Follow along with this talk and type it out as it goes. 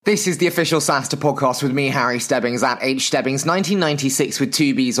This is the official SaaStr podcast with me, Harry Stebbings, at hstebbings1996 with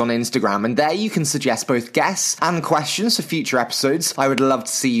 2Bs on Instagram, and there you can suggest both guests and questions for future episodes. I would love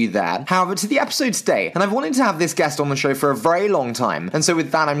to see you there. However, to the episode today, and I've wanted to have this guest on the show for a very long time, and so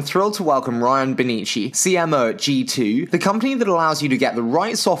with that, I'm thrilled to welcome Ryan Bonnici, CMO at G2, the company that allows you to get the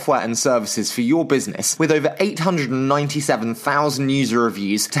right software and services for your business, with over 897,000 user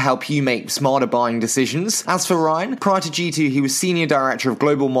reviews to help you make smarter buying decisions. As for Ryan, prior to G2, he was Senior Director of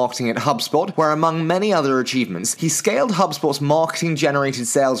Global Marketing at HubSpot, where among many other achievements, he scaled HubSpot's marketing-generated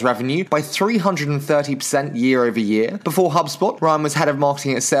sales revenue by 330% year over year. Before HubSpot, Ryan was head of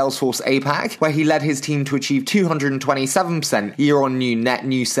marketing at Salesforce APAC, where he led his team to achieve 227% year-on-year net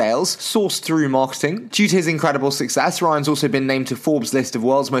new sales sourced through marketing. Due to his incredible success, Ryan's also been named to Forbes' list of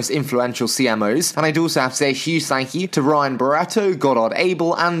world's most influential CMOs, and I'd also have to say a huge thank you to Ryan Barretto, Goddard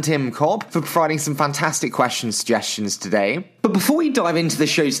Abel, and Tim Cobb for providing some fantastic question suggestions today. But before we dive into the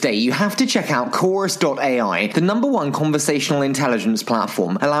show today, you have to check out Chorus.ai, the #1 conversational intelligence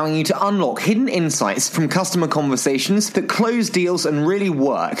platform, allowing you to unlock hidden insights from customer conversations that close deals and really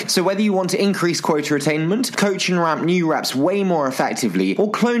work. So whether you want to increase quota attainment, coach and ramp new reps way more effectively, or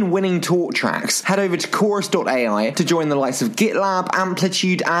clone winning talk tracks, head over to Chorus.ai to join the likes of GitLab,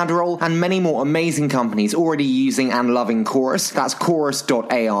 Amplitude, Adroll, and many more amazing companies already using and loving Chorus. That's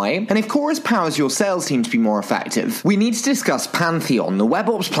Chorus.ai. And if Chorus powers your sales team to be more effective, we need to discuss Pantheon, the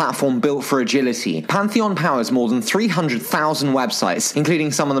WebOps platform built for agility. Pantheon powers more than 300,000 websites,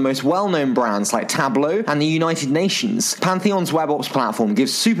 including some of the most well-known brands like Tableau and the United Nations. Pantheon's WebOps platform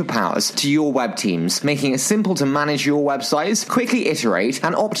gives superpowers to your web teams, making it simple to manage your websites, quickly iterate,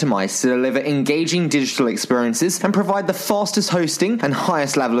 and optimize to deliver engaging digital experiences and provide the fastest hosting and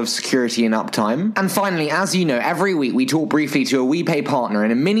highest level of security and uptime. And finally, as you know, every week we talk briefly to a WePay partner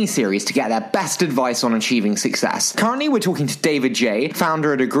in a mini-series to get their best advice on achieving success. Currently, we're talking to David J.,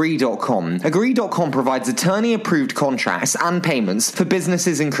 founder at Agree.com. Agree.com provides attorney-approved contracts and payments for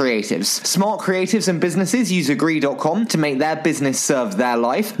businesses and creatives. Smart creatives and businesses use Agree.com to make their business serve their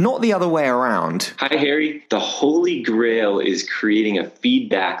life, not the other way around. Hi, Harry. The holy grail is creating a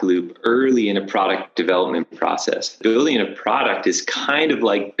feedback loop early in a product development process. Building a product is kind of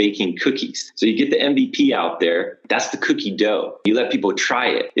like baking cookies. So you get the MVP out there. That's the cookie dough. You let people try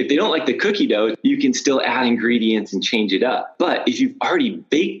it. If they don't like the cookie dough, you can still add ingredients and change it up. But if you've already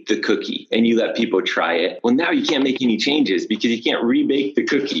baked the cookie and you let people try it, well, now you can't make any changes because you can't rebake the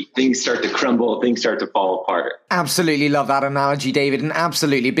cookie. Things start to crumble, things start to fall apart. Absolutely love that analogy, David, and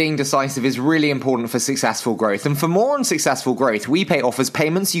absolutely being decisive is really important for successful growth. And for more on successful growth, WePay offers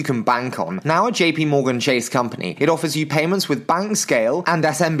payments you can bank on. Now a JP Morgan Chase company, it offers you payments with bank scale and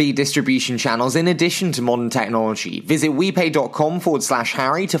SMB distribution channels in addition to modern technology. Visit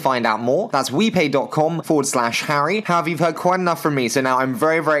WePay.com/Harry to find out more. That's WePay.com/Harry. However, you've heard quite enough from me, so now I'm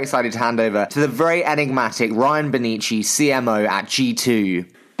very, very excited to hand over to the very enigmatic Ryan Bonnici, CMO at G2.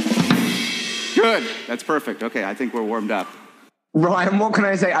 Good. That's perfect. Okay, I think we're warmed up. Ryan, what can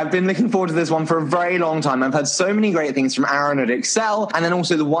I say? I've been looking forward to this one for a very long time. I've heard so many great things from Aaron at Excel and then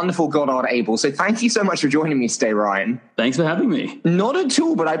also the wonderful Goddard Abel. So thank you so much for joining me today, Ryan. Thanks for having me. Not at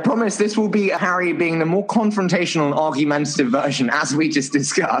all, but I promise this will be Harry being the more confrontational and argumentative version as we just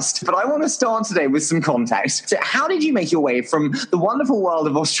discussed. But I want to start today with some context. So how did you make your way from the wonderful world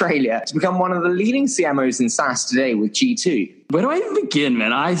of Australia to become one of the leading CMOs in SaaS today with G2? Where do I even begin,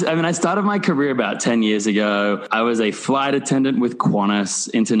 man? I started my career about 10 years ago. I was a flight attendant with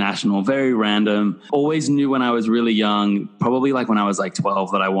Qantas International, very random. Always knew when I was really young, probably like when I was like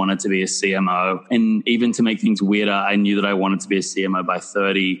 12, that I wanted to be a CMO. And even to make things weirder, I knew that I wanted to be a CMO by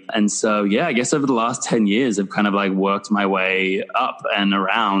 30. And so, yeah, I guess over the last 10 years, I've kind of like worked my way up and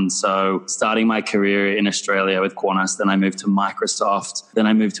around. So starting my career in Australia with Qantas, then I moved to Microsoft, then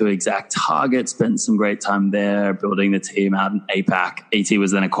I moved to ExactTarget, spent some great time there building the team out in APAC. AT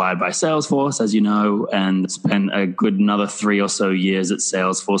was then acquired by Salesforce, as you know, and spent a good another 3 or so years at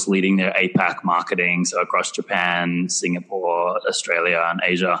Salesforce leading their APAC marketing, so across Japan, Singapore, Australia, and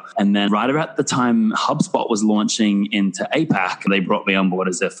Asia. And then right about the time HubSpot was launching into APAC, they brought me on board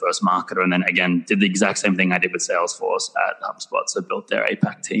as their first marketer, and then again did the exact same thing I did with Salesforce at HubSpot, so built their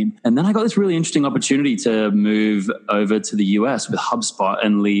APAC team. And then I got this really interesting opportunity to move over to the US with HubSpot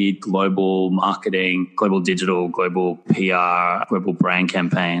and lead global marketing, global digital, global PR, PR, global brand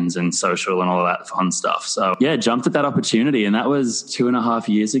campaigns and social and all of that fun stuff. So yeah, jumped at that opportunity. And that was 2.5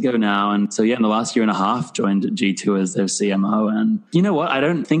 years ago now. And so yeah, in the last 1.5 years, joined G2 as their CMO. And you know what? I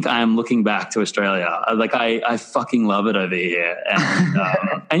don't think I am looking back to Australia. Like I fucking love it over here.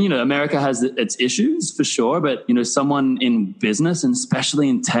 And, and you know, America has its issues for sure. But you know, someone in business and especially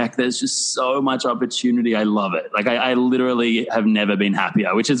in tech, there's just so much opportunity. I love it. Like I literally have never been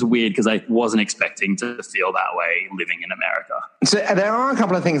happier, which is weird because I wasn't expecting to feel that way living in America. So there are a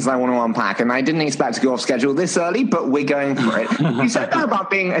couple of things I want to unpack, and I didn't expect to go off schedule this early, but we're going for it. You said that about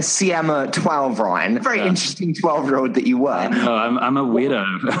being a CMO at 12, Ryan. Very interesting 12-year-old that you were. No, I'm a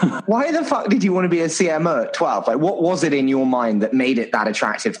weirdo. Why the fuck did you want to be a CMO at 12? Like, what was it in your mind that made it that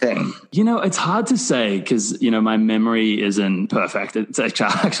attractive thing? You know, it's hard to say because, you know, my memory isn't perfect. It's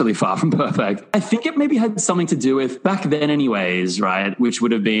actually far from perfect. I think it maybe had something to do with back then anyways, right? Which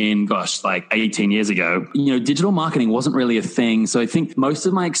would have been, gosh, like 18 years ago. You know, digital marketing wasn't really a thing. So I think most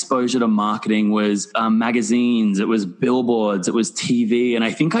of my exposure to marketing was magazines, it was billboards, it was TV. And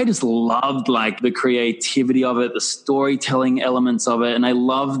I think I just loved like the creativity of it, the storytelling elements of it. And I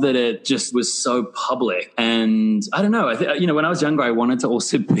loved that it just was so public. And I don't know, you know, when I was younger, I wanted to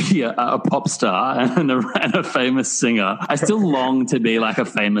also be a pop star and a famous singer. I still long to be like a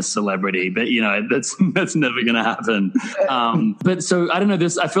famous celebrity, but you know, that's never going to happen. But so I don't know,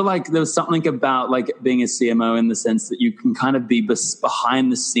 I feel like there was something about like being a CMO in the sense that you can kind of be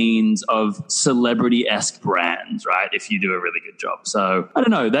behind the scenes of celebrity-esque brands, right? If you do a really good job. So I don't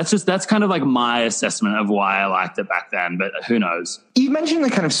know. That's kind of like my assessment of why I liked it back then, but who knows? You mentioned the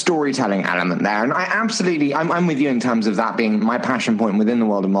kind of storytelling element there, and I'm with you in terms of that being my passion point within the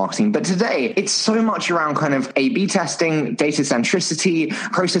world of marketing. But today, it's so much around kind of A/B testing, data centricity,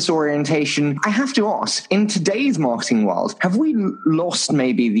 process orientation. I have to ask, in today's marketing world, have we lost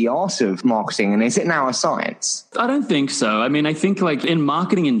maybe the art of marketing, and is it now a science? I don't think so. I mean, I think like in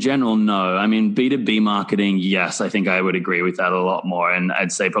marketing in general, no. I mean, B2B marketing, yes, I think I would agree with that a lot more. And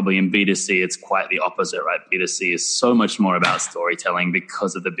I'd say probably in B2C, it's quite the opposite, right? B2C is so much more about storytelling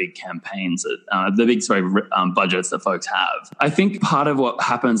because of the big campaigns, budgets that folks have. I think part of what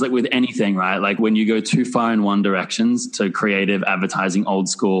happens like with anything, right? Like when you go too far in one direction to creative advertising, old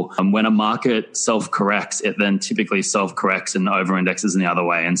school, when a market self-corrects, it then typically self-corrects and over-indexes in the other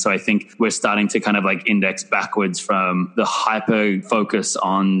way. And so I think we're starting to kind of like index backwards from the hyper focus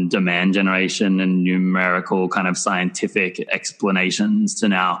on demand generation and numerical kind of scientific explanations to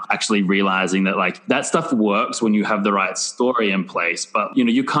now actually realizing that like that stuff works when you have the right story in place. But, you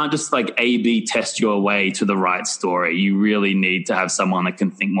know, you can't just like A/B test your way to the right story. You really need to have someone that can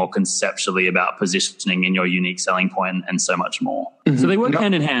think more conceptually about positioning in your unique selling point and so much more. Mm-hmm. So they work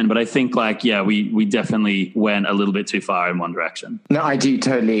hand in hand, but I think like, yeah, we definitely went a little bit too far in one direction. No, I do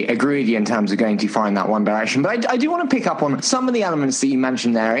totally agree with you in terms of going too far in that one direction. But I do want to pick up on some of the elements that you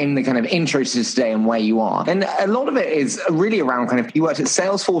mentioned there in the kind of intro to today and where you are. And a lot of it is really around kind of, you worked at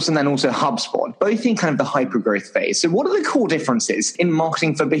Salesforce and then also HubSpot, both in kind of the hypergrowth phase. So what are the core differences in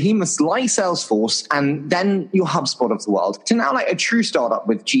marketing for behemoths like Salesforce and then your HubSpot of the world to now like a true startup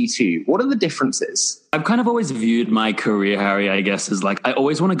with G2? What are the differences? I've kind of always viewed my career, Harry, I guess, as like, I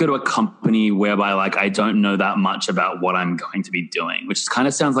always want to go to a company whereby like I don't know that much about what I'm going to be doing, which kind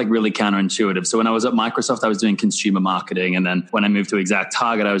of sounds like really counterintuitive. So when I was at Microsoft, I was doing consumer marketing. And then when I moved to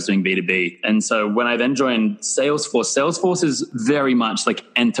ExactTarget, I was doing B2B. And so when I then joined Salesforce is very much like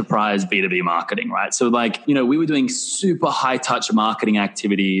enterprise B2B marketing, right? So like, you know, we were doing super high touch marketing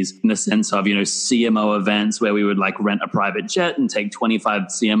activities in the sense of, you know, CMO events where we would like rent a private jet and take 25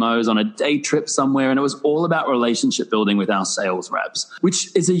 CMOs on a day trip somewhere. And it was all about relationship building with our sales reps,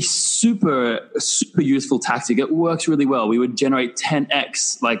 which is a super, super useful tactic. It works really well. We would generate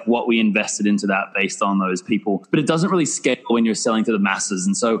 10x like what we invested into that based on those people, but it doesn't really scale when you're selling to the masses.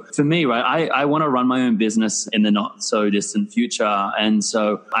 And so for me, right, I want to run my own business in the not so distant future. And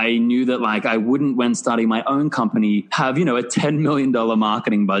so I knew that like I wouldn't, when starting my own company, have, you know, a $10 million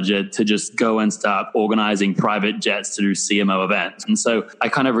marketing budget to just go and start organizing private jets to do CMO events. And so I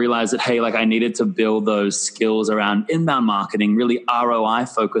kind of realized that, hey, like I needed to build those skills around inbound marketing, really ROI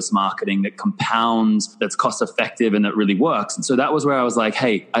focused marketing that compounds, that's cost effective and that really works. And so that was where I was like,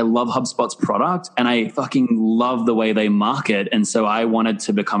 hey, I love HubSpot's product and I fucking love the way they market. And so I wanted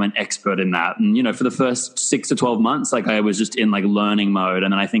to become an expert in that. And, you know, for the first 6 to 12 months, like I was just in like learning mode.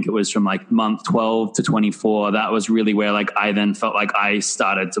 And then I think it was from like month 12 to 24, that was really where like I then felt like I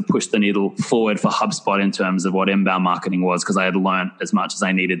started to push the needle forward for HubSpot in terms of what inbound marketing was, because I had learned as much as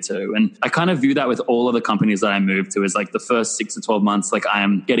I needed to. And I kind of view that with with all of the companies that I moved to is like the first 6 to 12 months, like I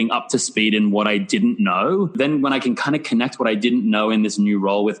am getting up to speed in what I didn't know. Then when I can kind of connect what I didn't know in this new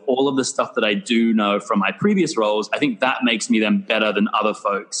role with all of the stuff that I do know from my previous roles, I think that makes me then better than other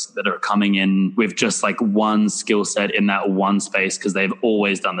folks that are coming in with just like one skill set in that one space because they've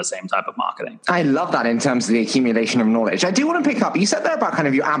always done the same type of marketing. I love that in terms of the accumulation of knowledge. I do want to pick up, you said there about kind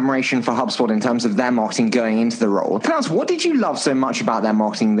of your admiration for HubSpot in terms of their marketing going into the role. Can I ask, what did you love so much about their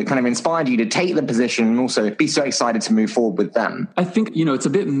marketing that kind of inspired you to take the position and also be so excited to move forward with them? I think, it's a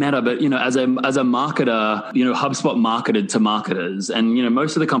bit meta, but, as a marketer, HubSpot marketed to marketers. And,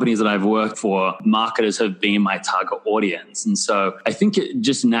 most of the companies that I've worked for, marketers have been my target audience. And so I think it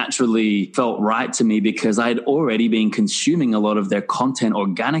just naturally felt right to me because I'd already been consuming a lot of their content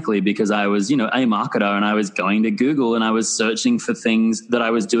organically because I was, a marketer and I was going to Google and I was searching for things that I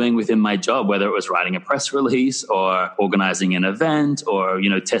was doing within my job, whether it was writing a press release or organizing an event or,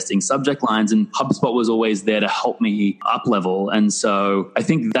 testing subject lines. And HubSpot was always there to help me up level. And so I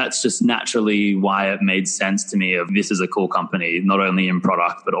think that's just naturally why it made sense to me of this is a cool company, not only in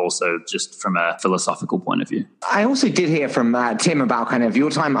product, but also just from a philosophical point of view. I also did hear from Tim about kind of your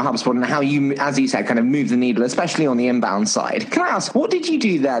time at HubSpot and how you, as you said, kind of moved the needle, especially on the inbound side. Can I ask, what did you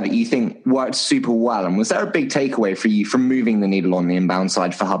do there that you think worked super well? And was there a big takeaway for you from moving the needle on the inbound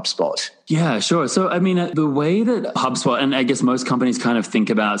side for HubSpot? Yeah, sure. So, the way that HubSpot, and I guess most companies kind of think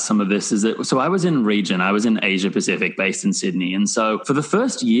about some of this is that, so I was in Asia Pacific based in Sydney. And so for the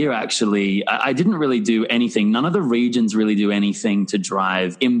first year, actually, I didn't really do anything. None of the regions really do anything to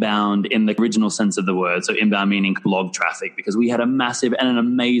drive inbound in the original sense of the word. So inbound meaning blog traffic, because we had a massive and an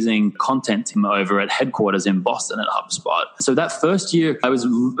amazing content team over at headquarters in Boston at HubSpot. So that first year, I was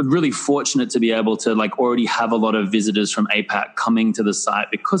really fortunate to be able to already have a lot of visitors from APAC coming to the site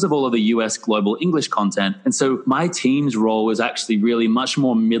because of all of the US global English content. And so my team's role was actually really much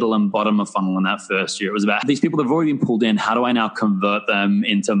more middle and bottom of funnel in that first year. It was about these people that have already been pulled in. How do I now convert them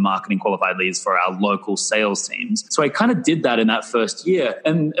into marketing qualified leads for our local sales teams? So I kind of did that in that first year.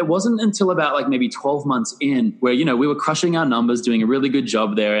 And it wasn't until about maybe 12 months in where, we were crushing our numbers, doing a really good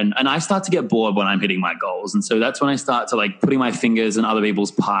job there. And I start to get bored when I'm hitting my goals. And so that's when I start to putting my fingers in other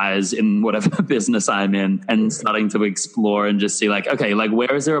people's pies in whatever business I'm in and starting to explore and just see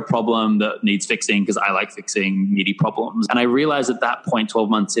where is there a problem that needs fixing? Because I like fixing meaty problems. And I realized at that point, 12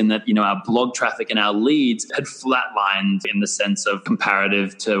 months in, that, our blog traffic and our leads had flatlined in the sense of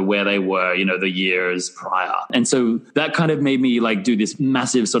comparative to where they were, the years prior. And so that kind of made me do this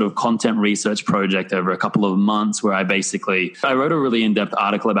massive sort of content research project over a couple of months where I wrote a really in-depth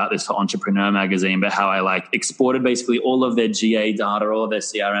article about this for Entrepreneur magazine, but how I exported basically all of their GA data, all of their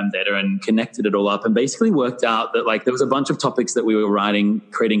CRM data and connected it all up and basically worked out that there was a bunch of topics that we were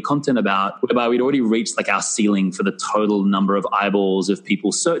creating content about, whereby we'd already reached our ceiling for the total number of eyeballs of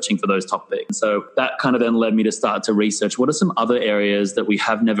people searching for those topics. So that kind of then led me to start to research what are some other areas that we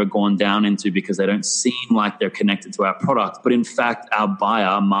have never gone down into because they don't seem like they're connected to our product. But in fact, our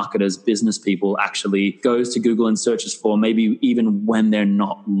buyer, marketers, business people actually goes to Google and searches for maybe even when they're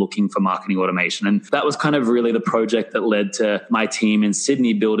not looking for marketing automation. And that was kind of really the project that led to my team in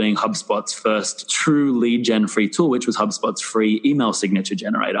Sydney building HubSpot's first true lead gen free tool, which was HubSpot's free email signature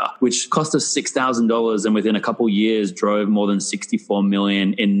generator, which cost us $6,000 and within a couple years drove more than $64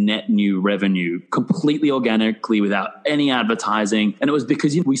 million in net new revenue, completely organically without any advertising. And it was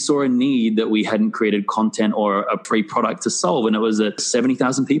because we saw a need that we hadn't created content or a free product to solve. And it was that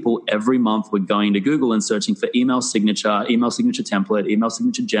 70,000 people every month were going to Google and searching for email signature template, email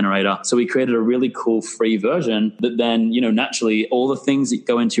signature generator. So we created a really cool free version that then, naturally all the things that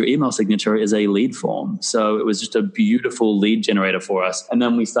go into your email signature is a lead form. So it was just a beautiful lead generator for us. And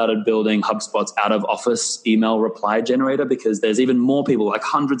then we started building HubSpot's out of office email reply generator because there's even more people,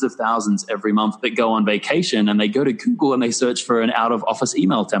 hundreds of thousands every month that go on vacation and they go to Google and they search for an out of office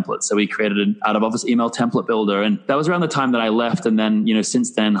email template. So we created an out of office email template builder. And that was around the time that I left. And then,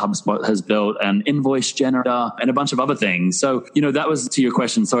 since then HubSpot has built an invoice generator and a bunch of other things. So, that was to your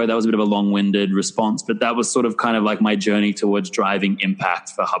question. Sorry, that was a bit of a long-winded response, but that was sort of kind of my journey towards driving impact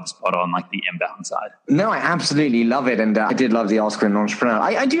for HubSpot on the inbound side. No, I absolutely love it. And I did love the article in Entrepreneur.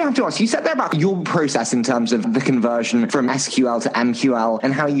 I do have to ask, you said there about your process in terms of the conversion from SQL to MQL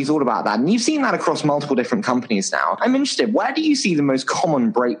and how you thought about that. And you've seen that across multiple different companies now. I'm interested, where do you see the most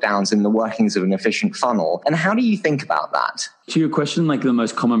common breakdowns in the workings of an efficient funnel? And how do you think about that? To your question, like the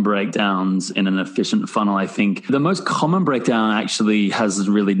most common breakdowns in an efficient funnel, I think the most common breakdown actually has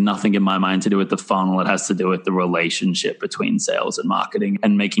really nothing in my mind to do with the funnel. It has to do with the relationship between sales and marketing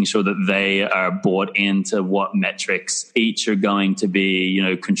and making sure that they are bought into what metrics each are going to be,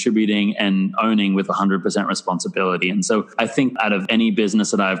 contributing and owning with 100% responsibility. And so I think out of any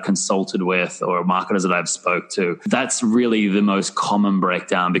business that I've consulted with or marketers that I've spoke to, that's really the most common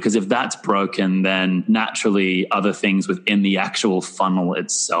breakdown, because if that's broken, then naturally other things within the actual funnel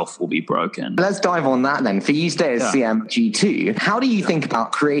itself will be broken. Let's dive on that then. For you today as CMG2, how do you think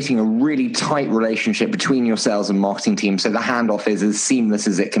about creating a really tight relationship between your sales and marketing team so the handoff is as seamless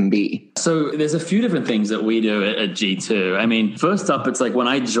as it can be? So there's a few different things that we do at G2. I mean, first up, it's like when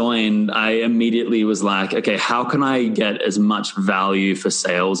I joined, I immediately was like, okay, how can I get as much value for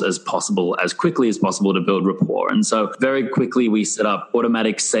sales as possible, as quickly as possible to build rapport? And so very quickly, we set up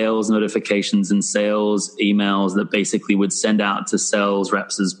automatic sales notifications and sales emails that basically would send out to sales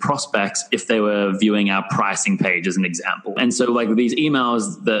reps as prospects if they were viewing our pricing page as an example. And so like these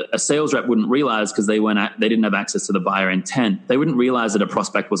emails that a sales rep wouldn't realize because they didn't have access to the buyer intent, they wouldn't realize that a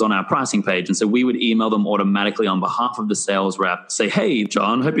prospect was on our pricing page. And so we would email them automatically on behalf of the sales rep, say, hey,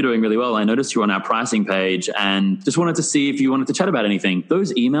 John, hope you're doing really well. I noticed you're on our pricing page and just wanted to see if you wanted to chat about anything.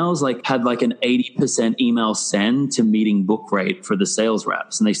 Those emails had an 80% email send to meeting book rate for the sales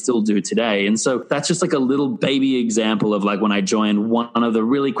reps, and they still do today. And so that's just like a little baby example of when I joined, one of the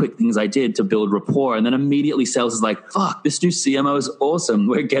really quick things I did to build rapport. And then immediately sales is like, fuck, this new CMO is awesome.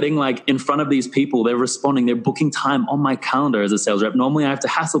 We're getting in front of these people. They're responding. They're booking time on my calendar as a sales rep. Normally I have to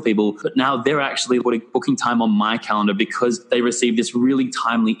hassle people, but now they're actually booking time on my calendar because they received this really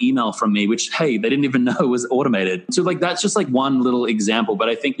timely email from me, which, hey, they didn't even know was automated. So that's just one little example. But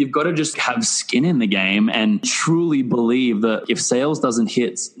I think you've got to just have skin in the game and truly believe that if sales doesn't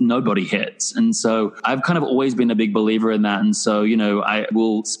hit, nobody hits. And so I've kind of always been a big believer in that. And so, I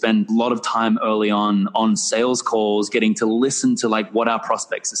will spend a lot of time early on sales calls, getting to listen to what our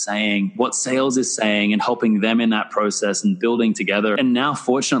prospects are saying, what sales is saying, and helping them in that process and building together. And now,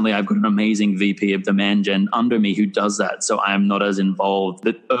 fortunately, I've got an amazing VP of demand gen under me who does that. So I am not as involved.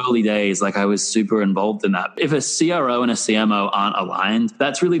 The early days, I was super involved in that. If a CRO and a CMO aren't aligned,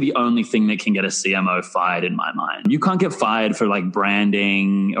 that's really the only thing that can get a CMO fired in my mind. You can't get fired for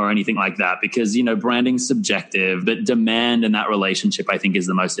branding or anything like that because, branding's subjective, but demand and that relationship, I think, is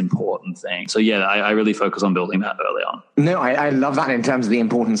the most important thing. So yeah, I really focus on building that early on. No, I love that in terms of the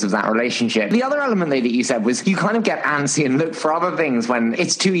importance of that relationship. The other element that you said was you kind of get antsy and look for other things when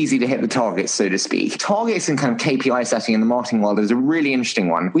it's too easy to hit the targets, so to speak. Targets and kind of KPI setting in the marketing world is a really interesting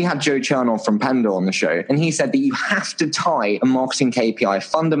one. We had Joe Chernoff from Pendle on the show, and he said that you have to tie a marketing KPI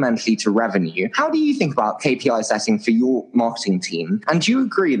fundamentally to revenue. How do you think about KPI setting for your marketing team? And do you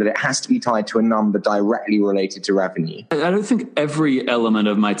agree that it has to be tied to a number directly related to revenue? I don't think every element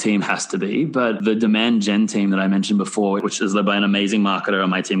of my team has to be, but the demand gen team that I mentioned before, which is led by an amazing marketer on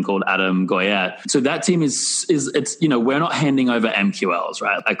my team called Adam Goyette. So that team it's we're not handing over MQLs,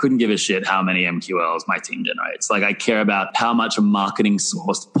 right? I couldn't give a shit how many MQLs my team generates. I care about how much a marketing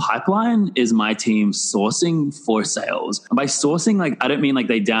sourced pipeline is my team sourcing for sales. And by sourcing, I don't mean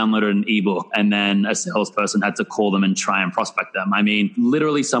they downloaded an ebook and then a salesperson had to call them and try and prospect them. I mean,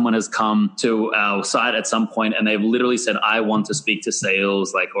 literally someone has come to our site at some point and they've literally said, I want to speak to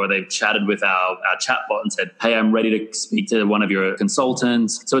sales, or they've chatted with our chatbot and said, hey, I'm ready to speak to one of your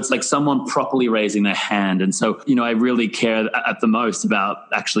consultants. So it's someone properly raising their hand. And so, I really care at the most about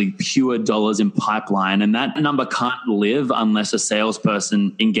actually pure dollars in pipeline. And that number can't live unless a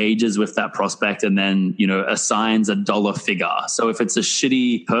salesperson engages with that prospect and then, assigns a dollar figure. So if it's a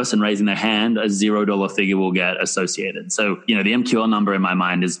shitty person raising their hand, a $0 figure will get associated. So, the MQL number in my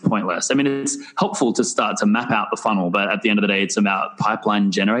mind is pointless. I mean, it's helpful to start to map out the funnel, but at the end of the day, it's about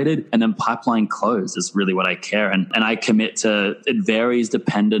pipeline generated and then pipeline closed is really what I care. And I commit to, it varies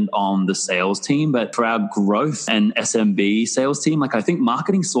dependent on the sales team, but for our growth and SMB sales team, I think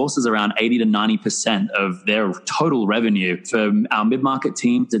marketing sources around 80 to 90% of their total revenue. For our mid-market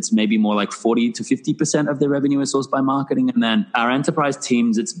teams, it's maybe more 40 to 50% of their revenue is sourced by marketing. And then our enterprise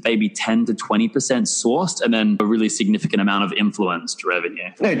teams, it's maybe 10 to 20% sourced and then a really significant amount of influenced revenue.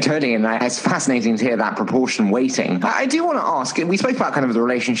 No, totally. And it's fascinating to hear that proportion weighting. I do want to ask, we spoke about kind of the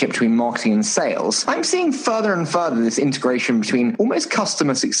relationship between marketing and sales. I'm seeing further and further this integration between almost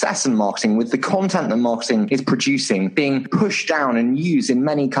customer success and marketing, with the content that marketing is producing being pushed down and used in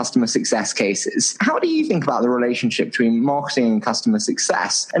many customer success cases. How do you think about the relationship between marketing and customer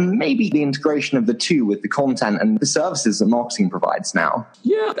success, and maybe the integration of the two with the content and the services that marketing provides now?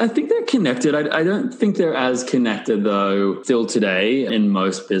 Yeah, I think they're connected. I don't think they're as connected, though, still today in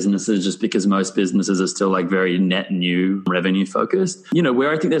most businesses, just because most businesses are still very net net new revenue focused.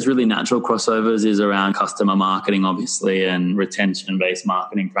 Where I think there's really natural crossovers is around customer marketing, obviously, and retention-based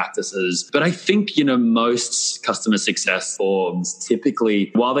marketing practices. But I think, most customer success orgs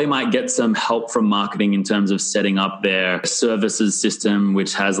typically, while they might get some help from marketing in terms of setting up their services system,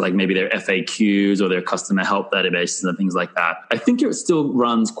 which has like maybe their FAQs or their customer help databases and things like that, I think it still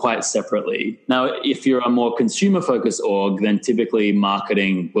runs quite separately. Now, if you're a more consumer-focused org, then typically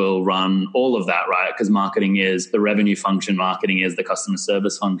marketing will run all of that, right? Because marketing is the revenue function, marketing is the customer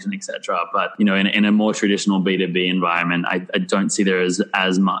service function, etc. But, in a more traditional B2B environment, I don't see there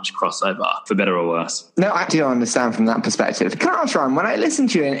as much crossover, for better or worse. No, I do understand from that perspective. Can I ask, Ryan, when I listen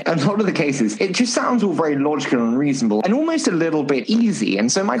to you in a lot of the cases, it just sounds all very logical and reasonable and almost a little bit easy.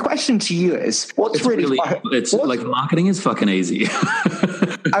 And so my question to you is, marketing is fucking easy.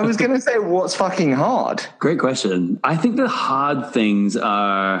 I was going to say, what's fucking hard? Great question. I think the hard things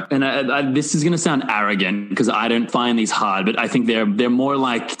are, and this is going to sound arrogant because I don't find these hard, but I think they're more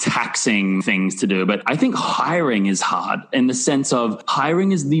like taxing things to do. But I think hiring is hard in the sense of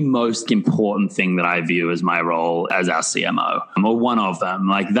hiring is the most important thing that I view as my role as our CMO, or one of them,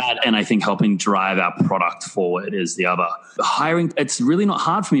 like that. And I think helping drive our product forward is the other. Hiring, it's really not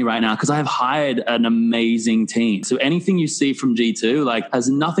hard for me right now because I have hired an amazing team. So anything you see from G2 has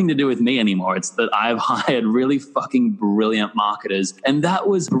nothing to do with me anymore. It's that I've hired really fucking brilliant marketers. And that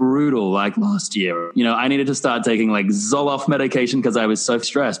was brutal last year. I needed to start taking Zoloft medication because I was so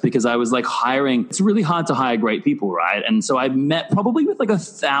stressed because I was hiring. It's really hard to hire great people, right? And so I met probably with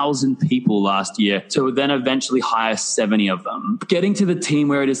 1,000 people last year to then eventually hire 70 of them. Getting to the team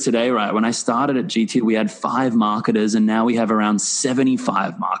where it is today, right? When I started at G2, we had 5 marketers and now we have around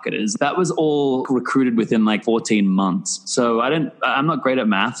 75 marketers. That was all recruited within 14 months. So I'm not great at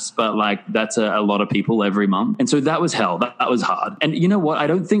maths, but that's a lot of people every month. And so that was hell. That was hard. And you know what? I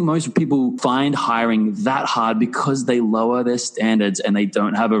don't think most people find hiring that hard because they lower their standards and they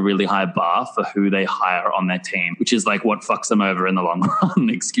don't have a really high bar for who they hire on their team, which is what fucks them over in the long run.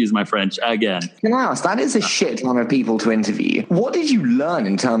 Excuse my French again. Can I ask, that is a shit ton of people to interview. What did you learn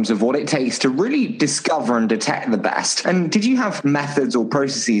in terms of what it takes to really discover and detect the best? And did you have methods or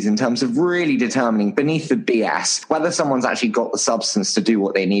processes in terms of really determining beneath the BS whether someone's actually got the substance to do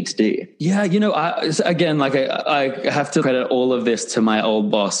what they need to do? Yeah, I have to credit all of this to my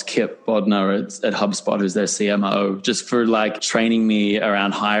old boss, Kip Bodnar at HubSpot, who's their CMO, just for training me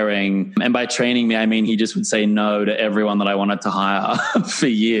around hiring. And by training me, I mean he just would say no to everyone that I wanted to hire for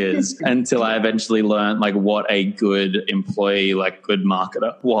years until I eventually learned what a good employee, good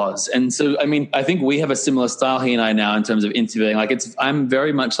marketer was. And so, I think we have a similar style, he and I, now in terms of interviewing. I'm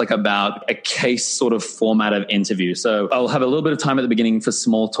very much about a case sort of format of interview. So I'll have a little bit of time at the beginning for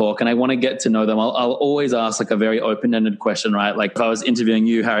small talk and I want to get to know them. I'll always ask a very open-ended question, right? If I was interviewing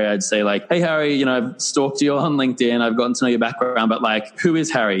you, Harry, I'd say hey, Harry, I've stalked you on LinkedIn. I've gotten to know your background, but who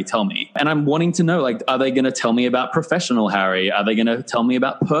is Harry? Tell me. And I'm wanting to know, are they going to tell me about professional Harry? Are they going to tell me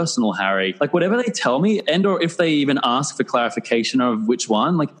about personal Harry? Whatever they tell me, and or if they even ask for clarification of which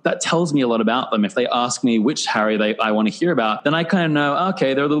one, that tells me a lot about them. If they ask me which Harry I want to hear about, then I kind of know,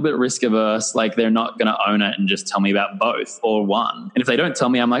 okay, they're a little bit risk averse. They're not going to own it and just tell me about both or one. And if they don't tell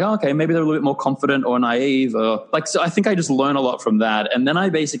me, I'm okay, maybe they're a little bit more confident or naive or so I think I just learn a lot from that. And then I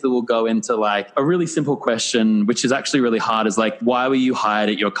basically will go into a really simple question, which is actually really hard, is why were you hired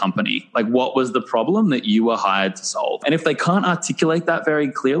at your company? What was the problem that you were hired to solve? And if they can't articulate that very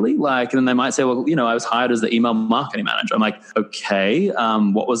clearly, then they might say, well, I was hired as the email marketing manager. I'm okay,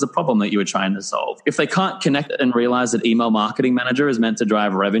 what was the problem that you were trying to solve? If they can't connect and realize that email marketing manager is meant to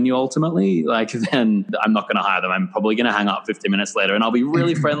drive revenue ultimately, then I'm not going to hire them. I'm probably going to hang up 15 minutes later and I'll be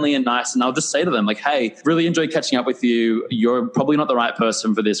really friendly and nice. And I'll just say to them hey, really enjoyed catching up with you. You're probably not the right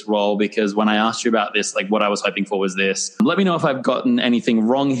person for this role because when I asked you about this, what I was hoping for was this. Let me know if I've gotten anything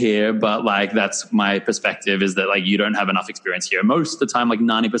wrong here, but that's my perspective, is that you don't have enough experience here. Most of the time,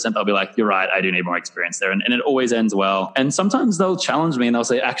 90%, they'll be you're right, I do need more experience there. And it always ends well. And sometimes they'll challenge me and they'll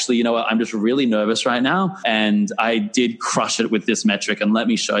say, actually, you know what, I'm just really nervous right now. And I did crush it with this metric and let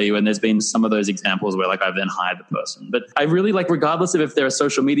me show you. And there's been some of those examples where I've then hired the person. But I really regardless of if they're a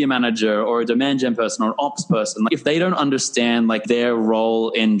social media manager or a demand gen person or an ops person, if they don't understand their role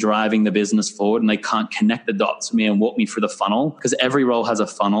in driving the business forward and they can't connect the dots to me and walk me through the funnel, because every role has a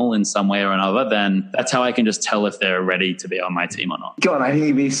funnel in some way or another, then that's how I can just tell if they're ready to be on my team or not. God, I think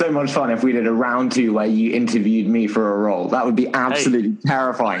it'd be so much fun if we did a round 2 where you interviewed me for a role. That would be absolutely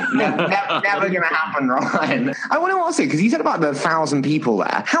terrifying. Never going to happen, Ryan. I want to ask you, because you said about the 1,000 people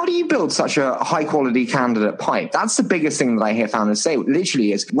there. How do you build such a high quality candidate pipe? That's the biggest thing that I hear founders say,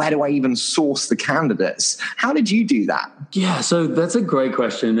 literally, is where do I even source the candidates? How did you do that? Yeah, so that's a great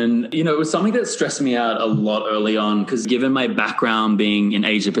question. And, it was something that stressed stressed me out a lot early on because given my background being in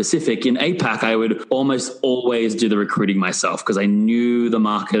Asia Pacific, in APAC, I would almost always do the recruiting myself because I knew the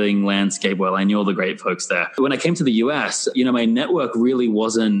marketing landscape well. I knew all the great folks there. When I came to the US, my network really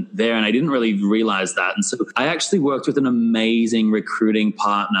wasn't there and I didn't really realize that. And so I actually worked with an amazing recruiting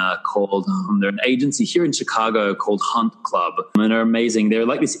partner called, they're an agency here in Chicago called Hunt Club. And they're amazing. They're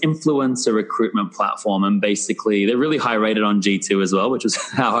like this influencer recruitment platform. And basically they're really high rated on G2 as well, which was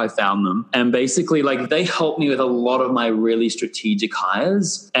how I found them. And basically they helped me with a lot of my really strategic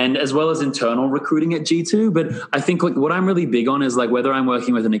hires and as well as internal recruiting at G2. But I think what I'm really big on is whether I'm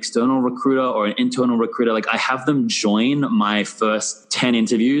working with an external recruiter or an internal recruiter, I have them join my first 10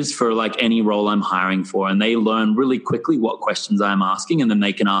 interviews for any role I'm hiring for. And they learn really quickly what questions I'm asking. And then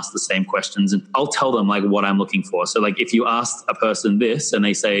they can ask the same questions and I'll tell them what I'm looking for. So if you ask a person this and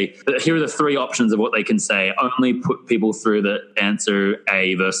they say, here are the 3 options of what they can say, only put people through the answer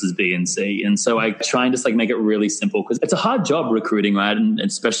A versus B and C. And so I try and just make it really simple because it's a hard job recruiting, right? And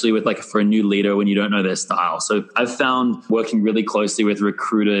especially with for a new leader when you don't know their style. So I've found working really closely with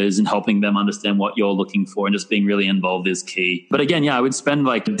recruiters and helping them understand what you're looking for and just being really involved is key. But again, I would spend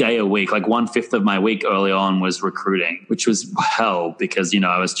a day a week, 1/5 of my week early on was recruiting, which was hell because,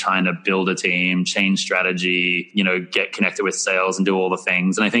 I was trying to build a team, change strategy, get connected with sales and do all the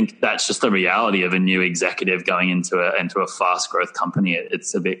things. And I think that's just the reality of a new executive going into a fast growth company.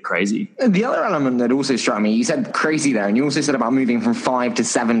 It's a bit crazy. The other element that also struck me, you said crazy there, and you also said about moving from 5 to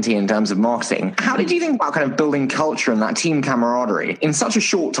 70 in terms of marketing. How did you think about kind of building culture and that team camaraderie in such a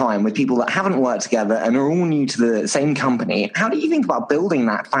short time with people that haven't worked together and are all new to the same company? How do you think about building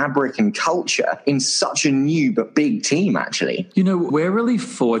that fabric and culture in such a new but big team, actually? We're really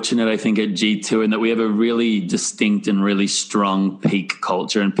fortunate, I think, at G2 in that we have a really distinct and really strong peak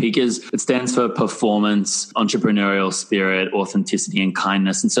culture. And peak it stands for performance, entrepreneurial spirit, authenticity, and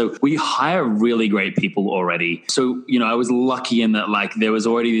kindness. And so we hire really great people already. So, I was lucky in that there was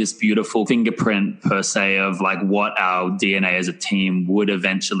already this beautiful fingerprint per se of what our DNA as a team would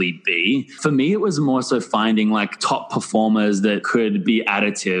eventually be. For me, it was more so finding top performers that could be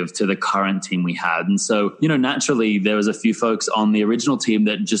additive to the current team we had. And so, naturally there was a few folks on the original team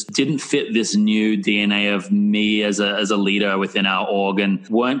that just didn't fit this new DNA of me as a leader within our org and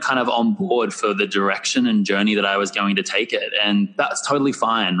weren't kind of on board for the direction and journey that I was going to take it. And that's totally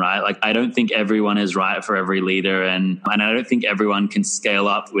fine, right? I don't think everyone is right for every leader and I don't think everyone can scale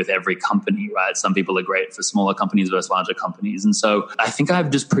up with every company, right? Some people are great for smaller companies versus larger companies. And so I think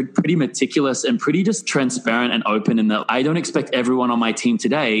I'm just pretty meticulous and pretty just transparent and open in that I don't expect everyone on my team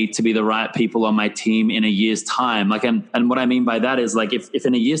today to be the right people on my team in a year's time. And what I mean by that is if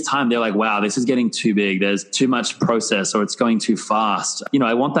in a year's time they're wow, this is getting too big, there's too much process or it's going too fast.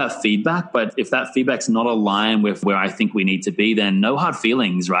 I want that feedback, but if that feedback's not aligned with where I think we need to be, then no hard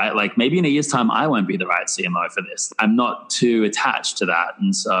feelings, right? Maybe in a year's time, I won't be the right CMO for this. I'm not too attached to that.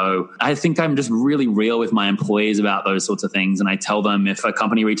 And so I think I'm just really real with my employees about those sorts of things. And I tell them if a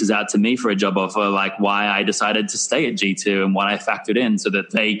company reaches out to me for a job offer, why I decided to stay at G2 and what I factored in so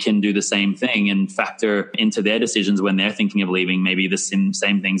that they can do the same thing and factor into their decisions when they're thinking of leaving, maybe the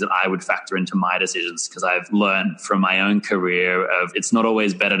same things that I would factor into my decisions. Because I've learned from my own career of it's not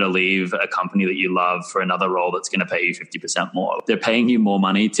always better to leave a company that you love for another role that's going to pay you 50% more. They're paying you more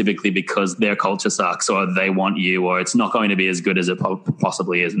money typically because their culture sucks or they want you or it's not going to be as good as it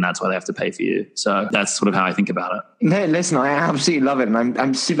possibly is. And that's why they have to pay for you. So that's sort of how I think about it. No, listen, I absolutely love it. And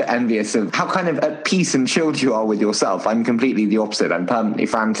I'm super envious of how kind of at peace and chilled you are with yourself. I'm completely the opposite. I'm permanently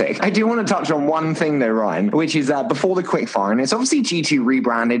frantic. I do want to touch on one thing though, Ryan, which is before the quickfire. And it's obviously G2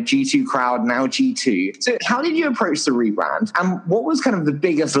 rebranded, G2 Crowd, now G2. So how did you approach the rebrand? And what was kind of the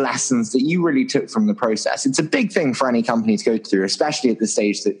biggest lessons that you really took from the process? It's a big thing for any company to go through, especially at the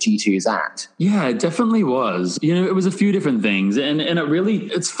stage that G2 is at. Yeah, it definitely was. It was a few different things. And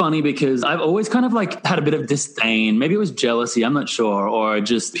it's funny because I've always kind of had a bit of disdain. Maybe it was jealousy, I'm not sure, or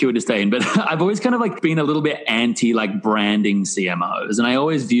just pure disdain. But I've always kind of been a little bit anti branding CMOs. And I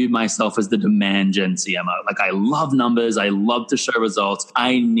always viewed myself as the demand gen CMO. I love numbers. I love to show results.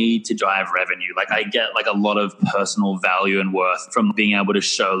 I need to drive revenue. I get a lot of personal value and worth from being able to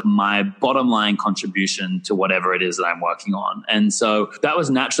show my bottom line contribution to whatever it is that I'm working on. And so that was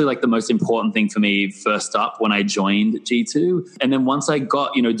naturally the most important thing for me first up when I joined G2. And then once I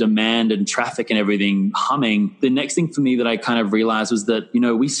got, demand and traffic and everything humming, the next thing for me that I kind of realized was that,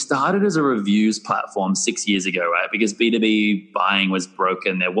 we started as a reviews platform 6 years ago, right? Because B2B buying was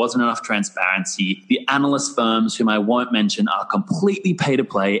broken. There wasn't enough transparency. The analyst firms, whom I won't mention, are completely pay to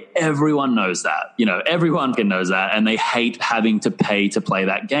play. Everyone knows that. Everyone knows that. And they hate having to pay to play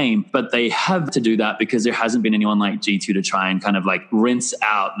that game. But they have to do that because there hasn't been anyone like G2 to try and kind of rinse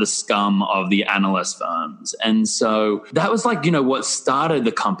out the scum of the analyst firms. And so that was like, what started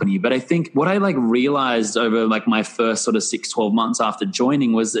the company. But I think what I like realized over like my first sort of 6-12 months after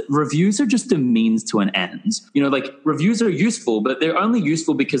joining was that reviews are just a means to an end. Like reviews are useful, but they're only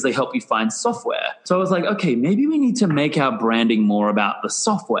useful because they help you find software. So I was like, okay, maybe we need to make our branding more about the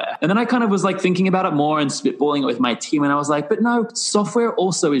software. And then I kind of was like thinking about it more and spitballing it with my team. And I was like, but no, software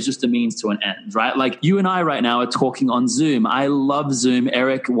also is just a means to an end, right? Like you and I right now are talking on Zoom. I love Zoom.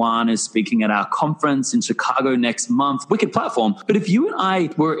 Eric Wan is speaking at our conference in Chicago next month. Wicked platform. But if you and I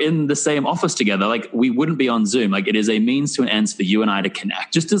were in the same office together, like we wouldn't be on Zoom. Like it is a means to an end for you and I to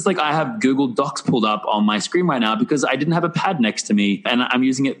connect. Just as like I have Google Docs pulled up on my screen right now because I didn't have a pad next to me and I'm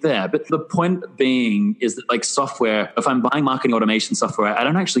using it there. But the point being is that like software, if I'm buying marketing automation software, I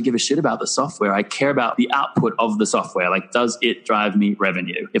don't actually give a shit about the software. I care about the output of the software. Like, does it drive me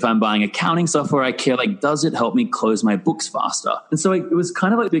revenue? If I'm buying accounting software, I care, like, does it help me close my books faster? And so it was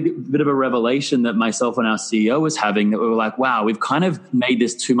kind of like a bit of a revelation that myself and our CEO was having, that we were like, wow, we've kind of made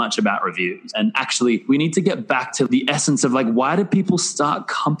this too much about reviews. And actually, we need to get back to the essence of like, why do people start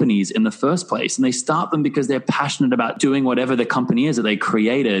companies in the first place? And they start them because they're passionate about doing whatever the company is that they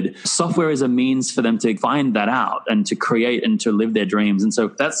created. Software is a means for them to find that out and to create and to live their dreams. And so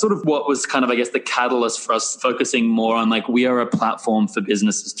that's sort of what was kind of, I guess, the catalyst for us focusing more on like, we are a platform for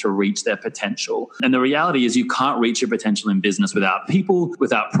businesses to reach their potential. And the reality is you can't reach your potential in business without people,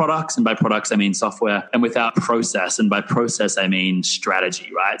 without products. And by products, I mean software, and without process. And by process, I mean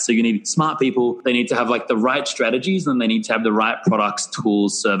strategy, right? So you need smart people. They need to have like the right strategies, and they need to have the right products,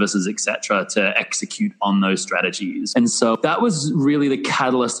 tools, services, etc., to execute on those strategies. And so that was really the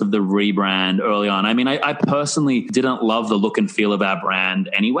catalyst of the rebrand early on. I mean, I personally didn't love the look and feel of our brand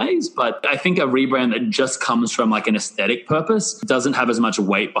anyways, but I think a rebrand that just comes from like an aesthetic purpose doesn't have as much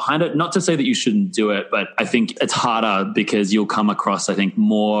weight behind it. Not to say that you shouldn't do it, but I think it's harder because you'll come across, I think,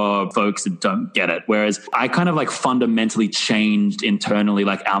 more folks that don't get it. Whereas I kind of like fundamentally changed internally,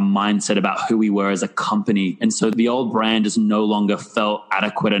 like our mindset about who we were as a company. And so the old brand just no longer felt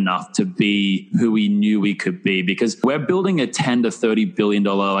adequate enough to be who we knew we could be, because we're building a $10 to $30 billion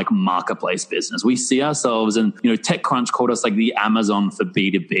like marketplace business. We see ourselves, and TechCrunch called us like the Amazon for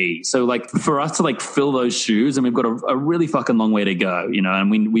B2B. So like for us to like fill those shoes, and we've got a really fucking long way to go,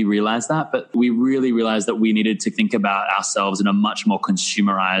 and we realized that, but we really realized that we needed to think about ourselves in a much more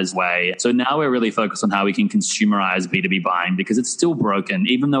consumerized way. So now we're really focused on how we can consumerize B2B buying, because it's still broken,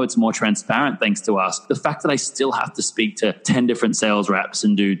 even though it's more transparent thanks to us. The fact that I still have to speak to 10 different sales reps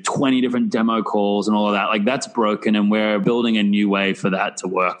and do 20 different demo calls and all of that, like that's broken. And we're building a new way for that to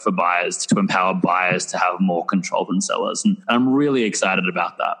work for buyers, to empower buyers to have more control than sellers. And I'm really excited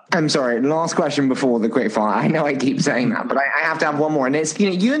about that. I'm sorry, last question before the quick fire. I know I keep saying that, but I have to have one more. And it's,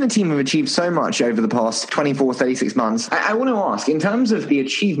 you and the team have achieved so much over the past 24, 36 months. I want to ask, in terms of the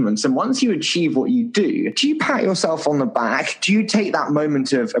achievements, and once you achieve what you do you pat yourself on the back? Do you take that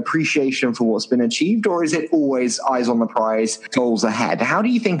moment of appreciation for what's been achieved, or is it always eyes on the prize, goals ahead? How do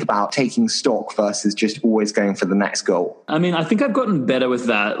you think about taking stock versus just always going for the next goal? I mean, I think I've gotten better with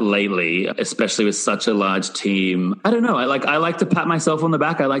that lately, especially with such a large team. I don't know. I like to pat myself on the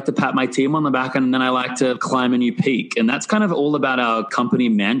back. I like to pat my team on the back, and then I like to climb a new peak. And that's kind of all about our company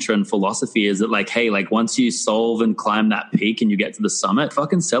mantra and philosophy, is that like, hey, like once you solve and climb that peak and you get to the summit,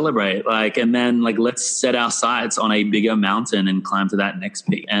 fucking celebrate. Like, and then like, let's set our sights on a bigger mountain and climb to that next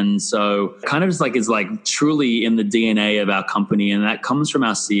peak. And so kind of just like is like truly in the DNA of our company. And that comes from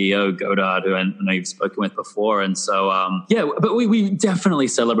our CEO, Godard, who I know you've spoken with before. And so, but we definitely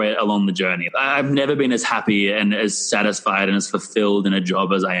celebrate along the journey. I've never been as happy and as satisfied and as fulfilled in a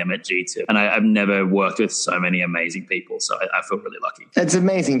job as I am at G2. And I've never worked with so many amazing people. So I feel really lucky. It's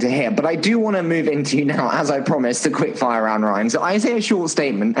amazing to hear. But I do want to move into now, as I promised, a quick fire round, Ryan. So I say a short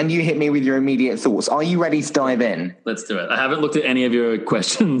statement and you hit me with your immediate thoughts. Are you ready to dive in? Let's do it. I haven't looked at any of your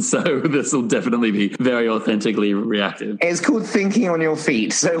questions, so this will definitely be very authentically reactive. It's called thinking on your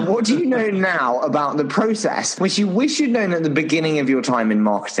feet. So what do you know now about the process, which you wish you'd known at the beginning of your time in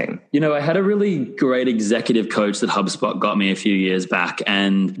marketing? I had a really great executive coach that HubSpot got me a few years back.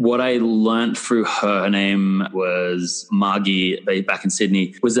 And what I learned through her name was Margie back in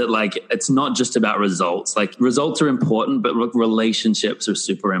Sydney, was that like, it's not just about results. Like results are important, but relationships are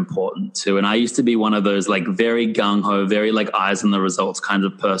super important too. And I used to be one of those like very gung-ho, very like eyes on the results kind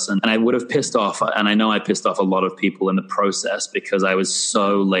of person. And I would have pissed off, and I know I pissed off a lot of people in the process because I was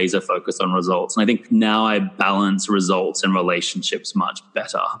so laser focused on results. And I think now I balance results and relationships much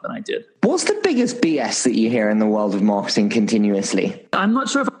better than I did. What's the biggest BS that you hear in the world of marketing continuously? I'm not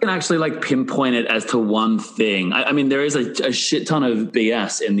sure if I can actually like pinpoint it as to one thing. I mean, there is a shit ton of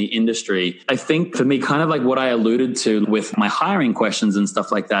BS in the industry. I think for me, kind of like what I alluded to with my hiring question questions and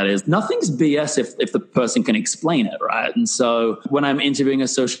stuff like that is nothing's BS if the person can explain it, right? And so when I'm interviewing a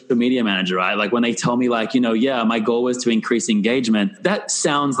social media manager, right, like when they tell me like, yeah, my goal was to increase engagement, that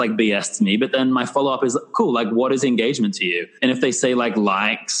sounds like BS to me. But then my follow-up is, cool, like what is engagement to you? And if they say like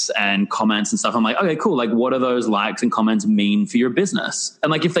likes and comments and stuff, I'm like, okay, cool. Like what do those likes and comments mean for your business?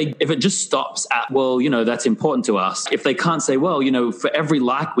 And like if it just stops at, well, that's important to us. If they can't say, well, for every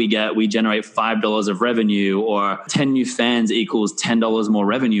like we get, we generate $5 of revenue, or 10 new fans equals $10 more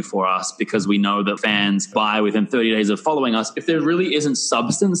revenue for us because we know that fans buy within 30 days of following us. If there really isn't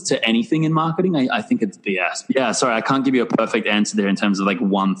substance to anything in marketing, I think it's BS. Yeah, sorry, I can't give you a perfect answer there in terms of like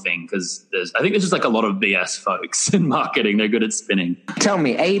one thing, because I think there's just like a lot of BS folks in marketing. They're good at spinning. Tell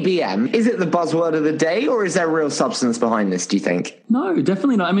me, ABM, is it the buzzword of the day, or is there real substance behind this, do you think? No,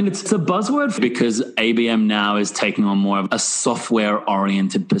 definitely not. I mean, it's a buzzword because ABM now is taking on more of a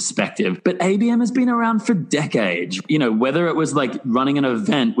software-oriented perspective. But ABM has been around for decades. Whether it was like running an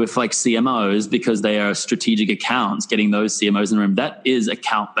event with like CMOs because they are strategic accounts, getting those CMOs in the room, that is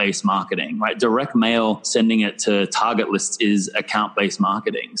account-based marketing, right? Direct mail, sending it to target lists is account-based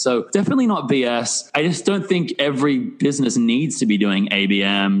marketing. So definitely not BS. I just don't think every business needs to be doing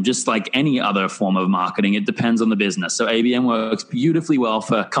ABM, just like any other form of marketing. It depends on the business. So ABM works beautifully well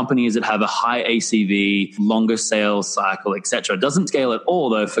for companies that have a high ACV, longer sales cycle, etc. It doesn't scale at all,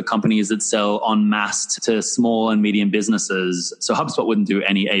 though, for companies that sell en masse to small and medium businesses. So HubSpot wouldn't do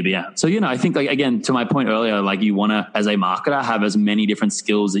any ABM. So, I think, like, again, to my point earlier, like you want to, as a marketer, have as many different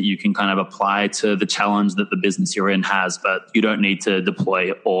skills that you can kind of apply to the challenge that the business you're in has, but you don't need to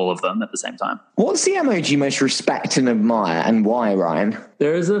deploy all of them at the same time. What CMO do you most respect and admire, and why, Ryan?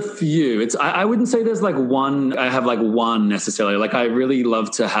 There's a few. I wouldn't say there's like one, I have like one necessarily. Like I really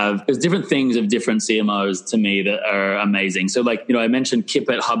love to have, there's different things of different CMOs to me that are amazing. So like, I mentioned Kip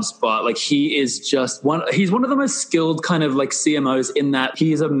at HubSpot. Like he is just he's one of the most skilled kind of like CMOs in that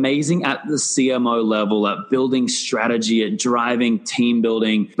he is amazing at the CMO level, at building strategy, at driving team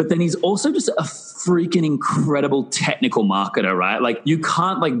building. But then he's also just a freaking incredible technical marketer, right? Like you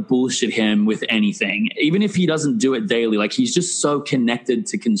can't like bullshit him with anything, even if he doesn't do it daily. Like he's just so connected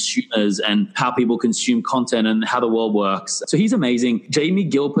to consumers and how people consume content and how the world works. So he's amazing. Jamie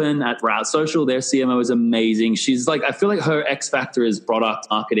Gilpin at Route Social, their CMO, is amazing. She's like, I feel like her X factor is product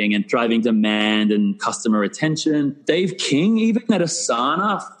marketing and driving demand and customer attention. Dave King, even at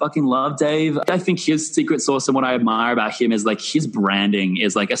Asana, fucking love Dave. I think his secret sauce and what I admire about him is like his branding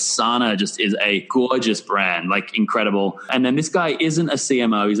is like Asana just is a gorgeous brand, like incredible. And then this guy isn't a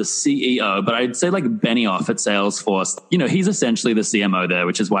CMO, he's a CEO, but I'd say like Benioff at Salesforce, he's essentially the CMO there,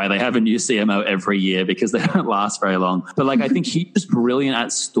 which is why they have a new CMO every year because they don't last very long. But like, I think he's just brilliant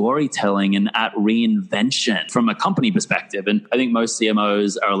at storytelling and at reinvention from a company perspective. And I think most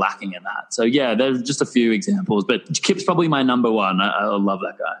CMOs are lacking in that. So yeah, there's just a few examples, but Kip's probably my number one. I love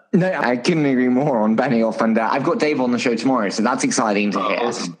that guy. No, I couldn't agree more on Benioff. And I've got Dave on the show tomorrow, so that's exciting to hear.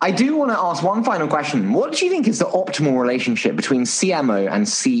 Awesome. I do want to ask one final question. What do you think is the optimal relationship between CMO and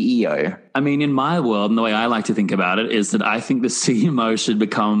CEO? I mean, in my world, and the way I like to think about it is that I think the CMO should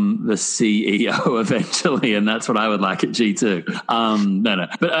become the CEO eventually, and that's what I would like at G2. No.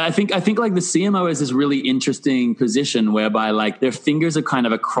 But I think like the CMO is this really interesting position whereby like their fingers are kind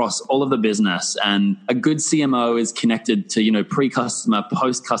of across all of the business, and a good CMO is connected to, pre-customer,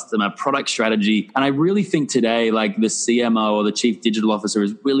 post-customer, product strategy. And I really think today, like the CMO or the chief digital officer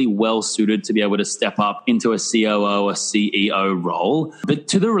is really well suited to be able to step up into a COO or CEO role. But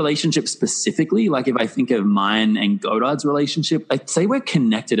to the relationship specifically, like if I think of mine and Godard's relationship, I'd say we're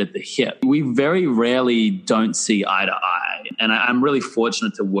connected at the hip. We very rarely don't see eye to eye. And I'm really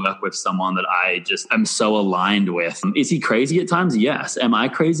fortunate to work with someone that I just am so aligned with. Is he crazy at times? Yes. Am I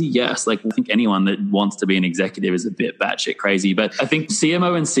crazy? Yes. Like I think anyone that wants to be an executive is a bit batshit crazy. But I think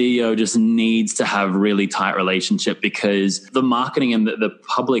CMO and CEO just needs to have really tight relationship because the marketing and the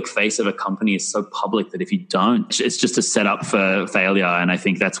public face of a company is so public that if you don't, it's just a setup for failure. And I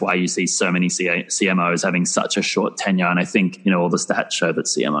think that's why you see so many CMOs having such a short tenure. And I think, all the stats show that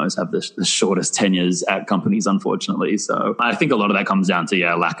CMOs have the shortest tenures at companies, unfortunately. So I think a lot of that comes down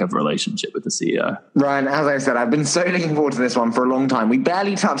to, lack of relationship with the CEO. Ryan, as I said, I've been so looking forward to this one for a long time. We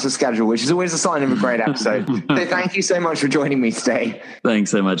barely touched the schedule, which is always a sign of a great episode. So thank you so much. so much for joining me today. Thanks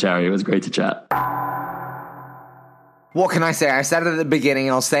so much, Harry. It was great to chat. What can I say? I said it at the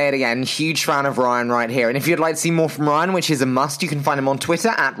beginning, I'll say it again. Huge fan of Ryan right here. And if you'd like to see more from Ryan, which is a must, you can find him on Twitter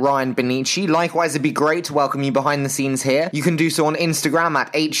at Ryan Bonnici. Likewise, it'd be great to welcome you behind the scenes here. You can do so on Instagram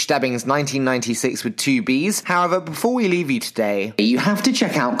at hstebbings1996 with 2 Bs. However, before we leave you today, you have to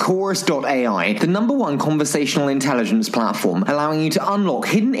check out Chorus.ai, the #1 conversational intelligence platform, allowing you to unlock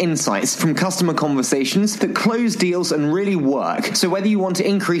hidden insights from customer conversations that close deals and really work. So whether you want to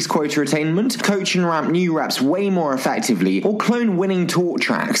increase quota attainment, coach and ramp new reps way more effectively, or clone winning talk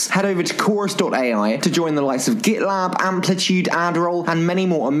tracks, head over to Chorus.ai to join the likes of GitLab, Amplitude, Adroll, and many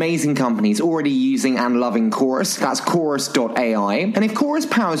more amazing companies already using and loving Chorus. That's Chorus.ai. And if Chorus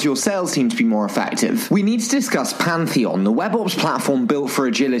powers your sales team to be more effective, we need to discuss Pantheon, the WebOps platform built for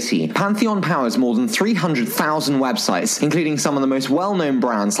agility. Pantheon powers more than 300,000 websites, including some of the most well-known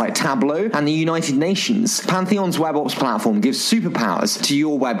brands like Tableau and the United Nations. Pantheon's WebOps platform gives superpowers to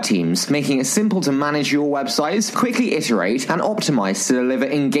your web teams, making it simple to manage your websites, quickly iterate and optimize to deliver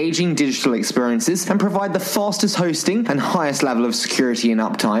engaging digital experiences and provide the fastest hosting and highest level of security and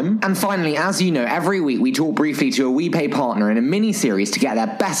uptime. And finally, as you know, every week we talk briefly to a WePay partner in a mini-series to get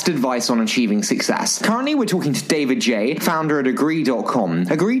their best advice on achieving success. Currently, we're talking to David J., founder at Agree.com.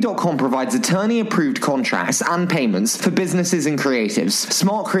 Agree.com provides attorney-approved contracts and payments for businesses and creatives.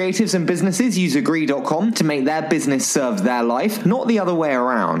 Smart creatives and businesses use Agree.com to make their business serve their life, not the other way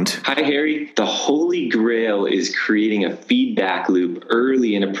around. Hi, Harry. The holy grail is creating a feedback loop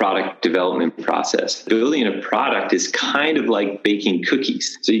early in a product development process. Building a product is kind of like baking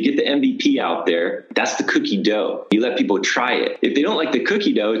cookies. So you get the MVP out there. That's the cookie dough. You let people try it. If they don't like the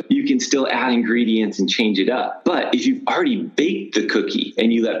cookie dough, you can still add ingredients and change it up. But if you've already baked the cookie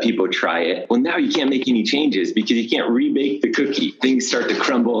and you let people try it, well, now you can't make any changes because you can't rebake the cookie. Things start to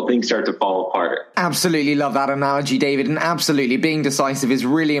crumble. Things start to fall apart. Absolutely love that analogy, David. And absolutely, being decisive is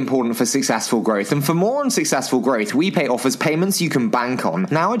really important for successful growth. And for more on successful growth, WePay offers payments you can bank on.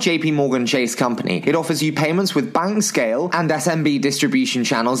 Now a JP Morgan Chase company, it offers you payments with bank scale and SMB distribution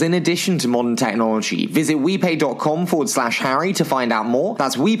channels in addition to modern technology. Visit WePay.com/Harry to find out more.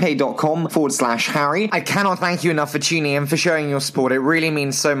 That's WePay.com/Harry. I cannot thank you enough for tuning in, for showing your support. It really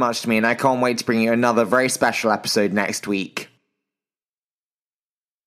means so much to me, and I can't wait to bring you another very special episode next week.